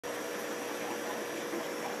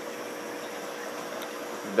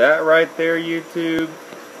That right there, YouTube,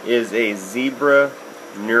 is a zebra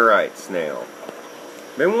neurite snail.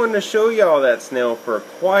 Been wanting to show y'all that snail for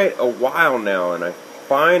quite a while now, and I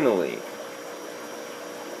finally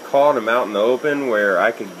caught him out in the open where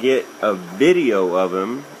I could get a video of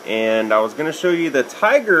him. And I was going to show you the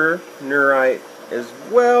tiger neurite as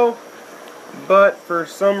well, but for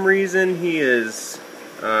some reason he has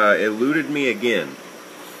eluded me again.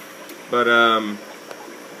 But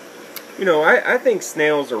you know, I think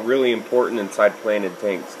snails are really important inside planted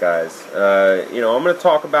tanks, guys. You know, I'm going to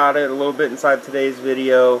talk about it a little bit inside today's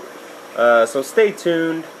video, so stay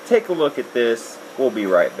tuned, take a look at this, we'll be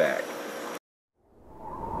right back.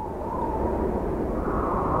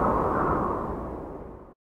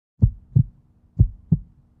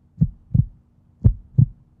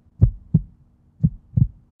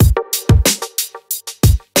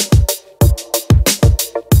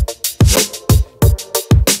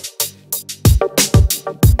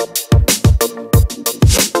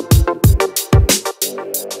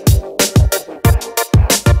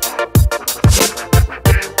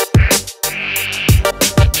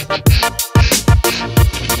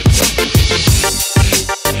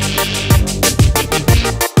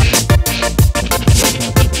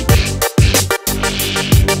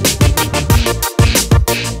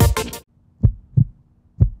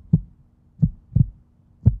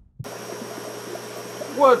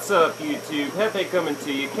 What's up, YouTube? Hefe coming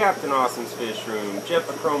to you, Captain Awesome's Fish Room,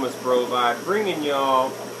 Jephachromis brovide, bringing y'all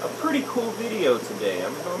a pretty cool video today.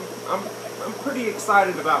 I'm pretty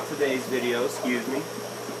excited about today's video, excuse me.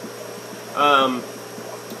 We're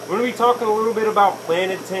going to be talking a little bit about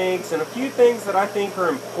planted tanks and a few things that I think are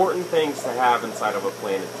important things to have inside of a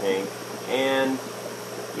planted tank. And,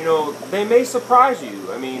 you know, they may surprise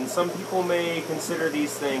you. I mean, some people may consider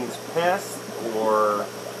these things pests or,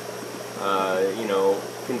 you know,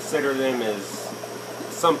 consider them as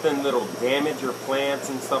something that'll damage your plants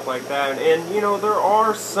and stuff like that. And you know, there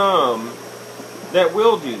are some that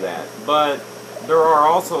will do that, but there are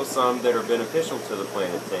also some that are beneficial to the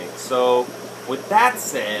planted tank. So with that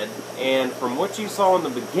said, and from what you saw in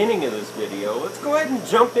the beginning of this video, let's go ahead and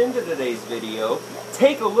jump into today's video,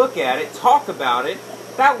 take a look at it, talk about it.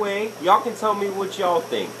 That way, y'all can tell me what y'all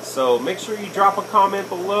think. So make sure you drop a comment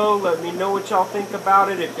below, let me know what y'all think about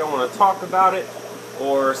it. If y'all want to talk about it,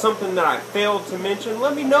 or something that I failed to mention,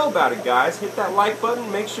 let me know about it, guys. Hit that like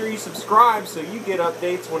button, make sure you subscribe so you get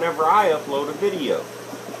updates whenever I upload a video.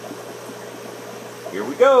 Here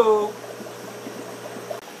we go.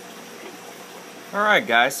 Alright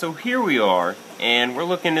guys, so here we are, and we're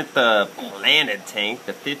looking at the planted tank,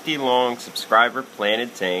 the 50 long subscriber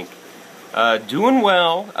planted tank. Doing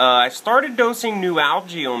well. I started dosing new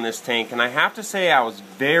algae on this tank, and I have to say I was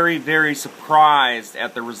very, very surprised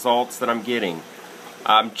at the results that I'm getting.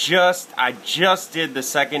 I just did the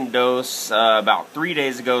second dose about 3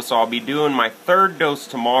 days ago, so I'll be doing my third dose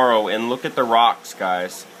tomorrow. And look at the rocks,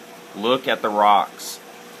 guys. Look at the rocks.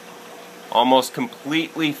 Almost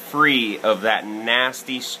completely free of that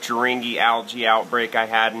nasty stringy algae outbreak I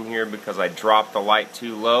had in here because I dropped the light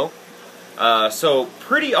too low. So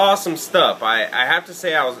pretty awesome stuff. I have to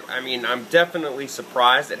say I'm definitely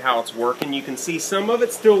surprised at how it's working. You can see some of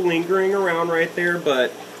it still lingering around right there,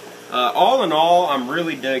 but all in all, I'm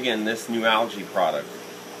really digging this new algae product.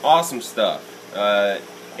 Awesome stuff.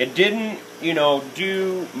 It didn't, you know,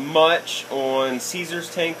 do much on Caesar's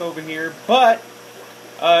tank over here, but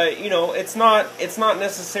you know, it's not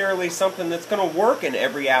necessarily something that's going to work in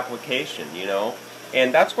every application, you know.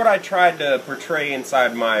 And that's what I tried to portray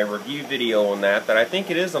inside my review video on that I think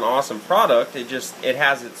it is an awesome product. It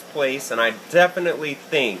has its place, and I definitely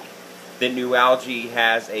think that new algae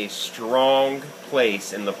has a strong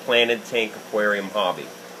place in the planted tank aquarium hobby.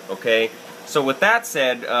 Okay, so with that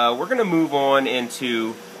said, we're going to move on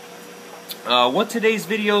into what today's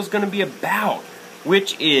video is going to be about,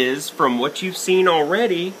 which is, from what you've seen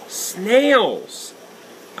already, snails.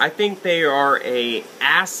 I think they are an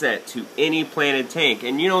asset to any planted tank.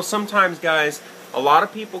 And you know, sometimes, guys, a lot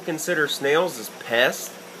of people consider snails as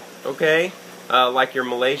pests, okay? Like your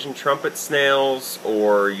Malaysian trumpet snails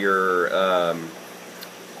or your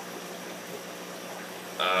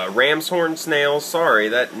ram's horn snails. Sorry,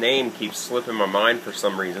 that name keeps slipping my mind for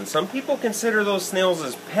some reason. Some people consider those snails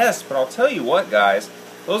as pests, but I'll tell you what, guys,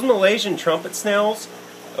 those Malaysian trumpet snails,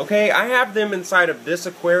 okay, I have them inside of this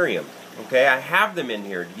aquarium. Okay, I have them in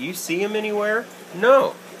here. Do you see them anywhere?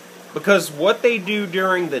 No. Because what they do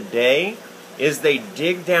during the day is they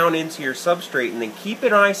dig down into your substrate and then keep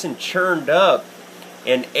it nice and churned up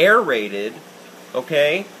and aerated,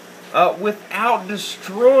 okay, without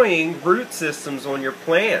destroying root systems on your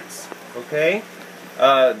plants, okay?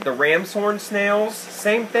 The ram's horn snails,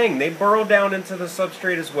 same thing. They burrow down into the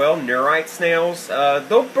substrate as well. Neurite snails,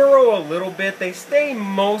 they'll burrow a little bit. They stay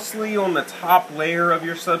mostly on the top layer of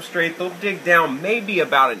your substrate. They'll dig down maybe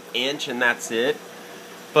about an inch and that's it.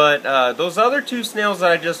 But those other two snails that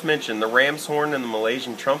I just mentioned, the ram's horn and the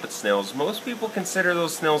Malaysian trumpet snails, most people consider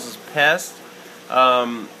those snails as pests.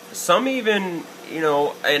 Some even, you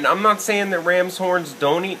know, and I'm not saying that ram's horns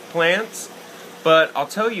don't eat plants, but I'll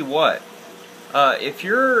tell you what. If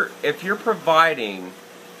you're providing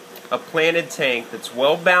a planted tank that's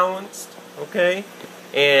well balanced, okay,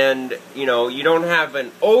 and you know you don't have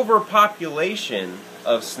an overpopulation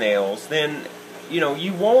of snails, then you know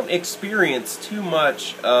you won't experience too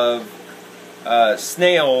much of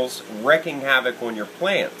snails wreaking havoc on your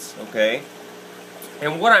plants, okay.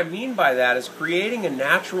 And what I mean by that is creating a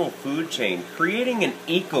natural food chain, creating an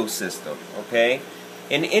ecosystem, okay.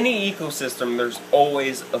 In any ecosystem, there's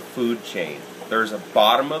always a food chain. There's a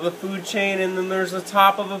bottom of the food chain, and then there's a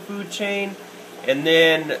top of a food chain, and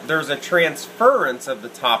then there's a transference of the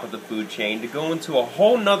top of the food chain to go into a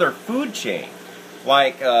whole nother food chain.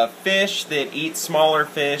 Like fish that eat smaller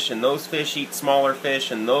fish, and those fish eat smaller fish,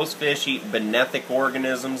 and those fish eat benefic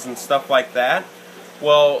organisms and stuff like that.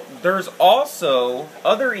 Well, there's also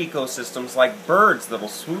other ecosystems like birds that'll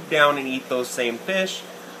swoop down and eat those same fish.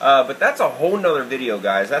 But that's a whole nother video,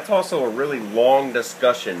 guys. That's also a really long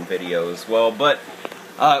discussion video as well. But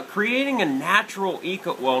creating a natural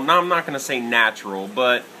well, no, I'm not going to say natural,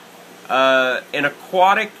 but an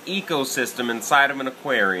aquatic ecosystem inside of an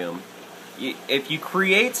aquarium, if you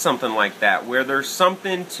create something like that, where there's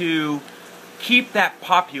something to keep that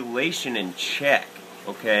population in check,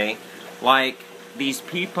 okay? Like these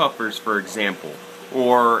pea puffers, for example,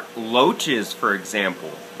 or loaches, for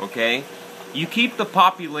example, okay? You keep the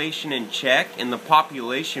population in check, and the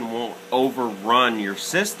population won't overrun your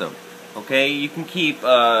system. Okay, you can keep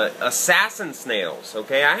assassin snails.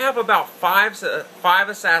 Okay, I have about five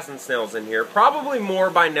assassin snails in here, probably more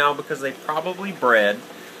by now because they probably bred.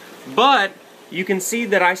 But you can see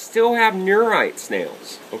that I still have neurite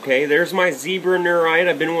snails. Okay, there's my zebra neurite.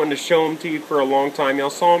 I've been wanting to show them to you for a long time. Y'all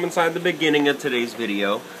saw them inside the beginning of today's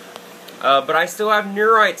video. But I still have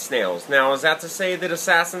neurite snails. Now, is that to say that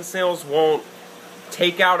assassin snails won't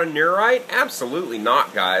take out a neurite? Absolutely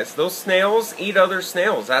not, guys. Those snails eat other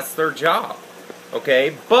snails. That's their job.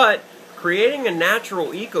 Okay? But creating a natural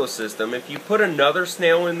ecosystem, if you put another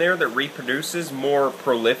snail in there that reproduces more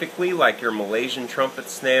prolifically, like your Malaysian trumpet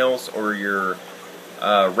snails or your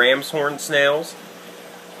ram's horn snails,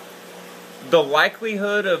 the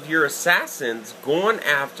likelihood of your assassins going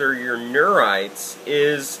after your neurites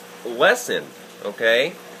is lessened,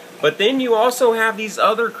 okay? But then you also have these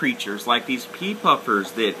other creatures, like these pea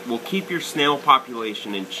puffers, that will keep your snail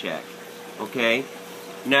population in check, okay?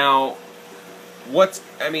 Now,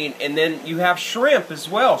 and then you have shrimp as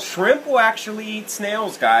well. Shrimp will actually eat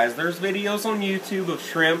snails, guys. There's videos on YouTube of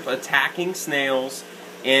shrimp attacking snails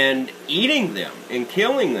and eating them and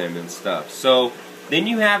killing them and stuff. So then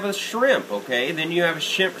you have a shrimp, okay? Then you have a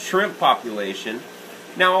shrimp population.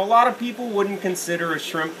 Now, a lot of people wouldn't consider a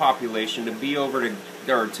shrimp population to be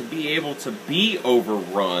able to be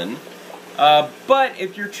overrun. But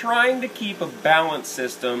if you're trying to keep a balanced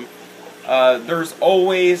system, there's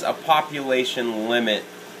always a population limit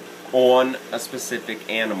on a specific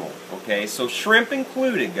animal. Okay, so shrimp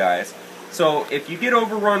included, guys. So if you get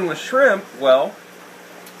overrun with shrimp, well,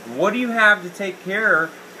 what do you have to take care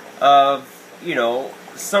of, you know,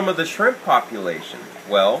 some of the shrimp population?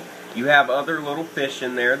 Well, you have other little fish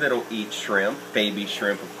in there that'll eat shrimp, baby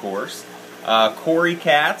shrimp, of course. Cory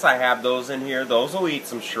cats, I have those in here. Those will eat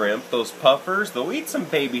some shrimp. Those puffers, they'll eat some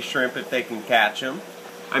baby shrimp if they can catch them.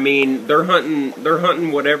 I mean, they're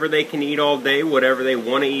hunting whatever they can eat all day, whatever they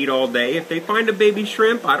want to eat all day. If they find a baby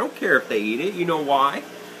shrimp, I don't care if they eat it. You know why?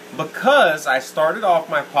 Because I started off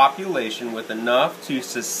my population with enough to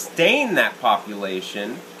sustain that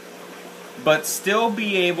population, but still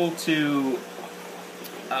be able to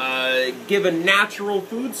give a natural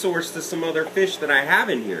food source to some other fish that I have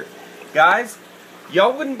in here. Guys,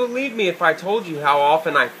 y'all wouldn't believe me if I told you how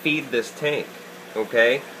often I feed this tank,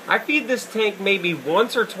 okay? I feed this tank maybe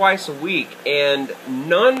once or twice a week, and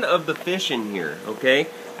none of the fish in here, okay?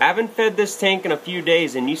 I haven't fed this tank in a few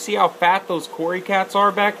days, and you see how fat those Cory cats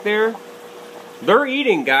are back there? They're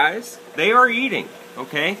eating, guys. They are eating,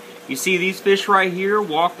 okay? You see these fish right here,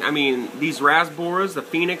 these rasboras, the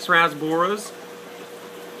Phoenix rasboras.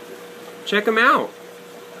 Check them out.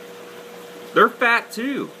 They're fat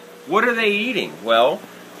too. What are they eating? Well,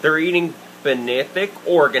 they're eating benefic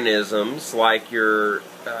organisms like your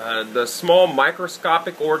the small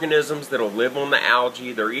microscopic organisms that'll live on the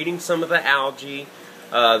algae. They're eating some of the algae.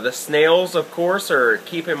 The snails, of course, are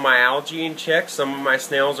keeping my algae in check. Some of my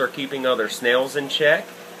snails are keeping other snails in check.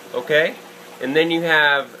 Okay? And then you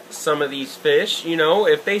have some of these fish, you know,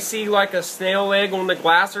 if they see like a snail egg on the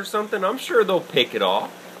glass or something, I'm sure they'll pick it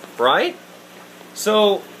off, right?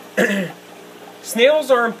 So,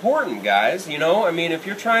 snails are important, guys, you know. I mean, if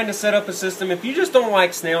you're trying to set up a system, if you just don't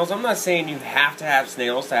like snails, I'm not saying you have to have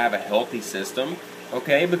snails to have a healthy system,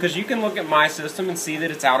 okay? Because you can look at my system and see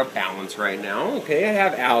that it's out of balance right now, okay? I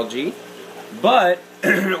have algae, but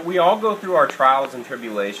we all go through our trials and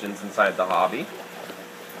tribulations inside the hobby.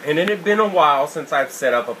 And it had been a while since I've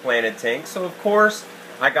set up a planted tank, so of course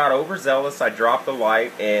I got overzealous, I dropped the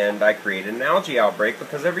light, and I created an algae outbreak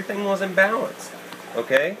because everything was imbalanced.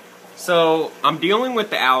 Okay? So I'm dealing with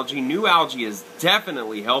the algae. New algae is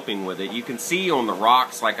definitely helping with it. You can see on the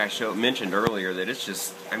rocks, like I mentioned earlier, that it's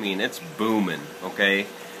just, I mean, it's booming. Okay?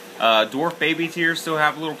 Dwarf baby tears still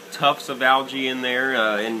have little tufts of algae in there,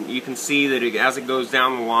 and you can see that as it goes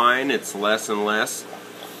down the line, it's less and less.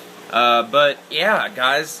 But yeah,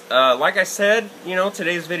 guys, like I said, you know,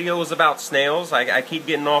 today's video was about snails. I keep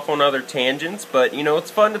getting off on other tangents, but you know, it's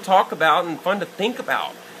fun to talk about and fun to think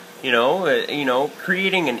about. You know,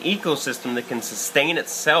 creating an ecosystem that can sustain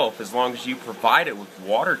itself as long as you provide it with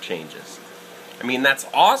water changes. I mean, that's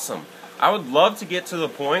awesome. I would love to get to the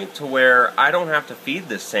point to where I don't have to feed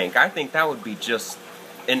this tank. I think that would be just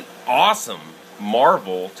an awesome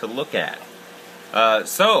marvel to look at.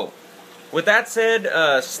 With that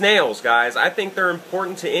said, snails, guys, I think they're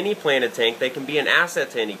important to any planted tank. They can be an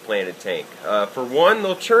asset to any planted tank. For one,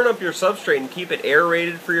 they'll churn up your substrate and keep it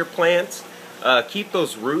aerated for your plants. Keep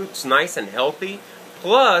those roots nice and healthy.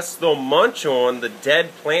 Plus, they'll munch on the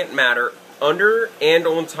dead plant matter under and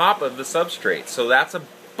on top of the substrate. So that's a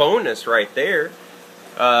bonus right there.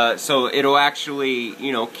 So it'll actually,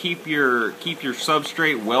 you know, keep your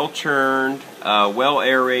substrate well churned, well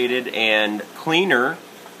aerated, and cleaner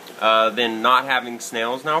than not having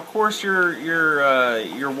snails. Now, of course,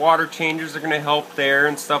 your water changes are going to help there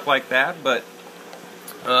and stuff like that, but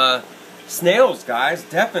snails, guys,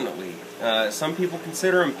 definitely. Some people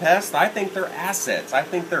consider them pests. I think they're assets. I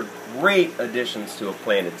think they're great additions to a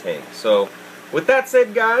planted tank. So, with that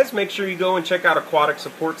said, guys, make sure you go and check out Aquatic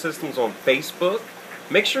Support Systems on Facebook.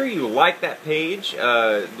 Make sure you like that page.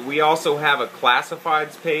 We also have a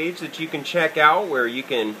classifieds page that you can check out where you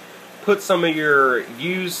can put some of your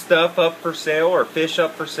used stuff up for sale or fish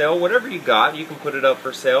up for sale. Whatever you got, you can put it up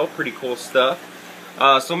for sale. Pretty cool stuff.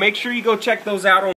 So make sure you go check those out on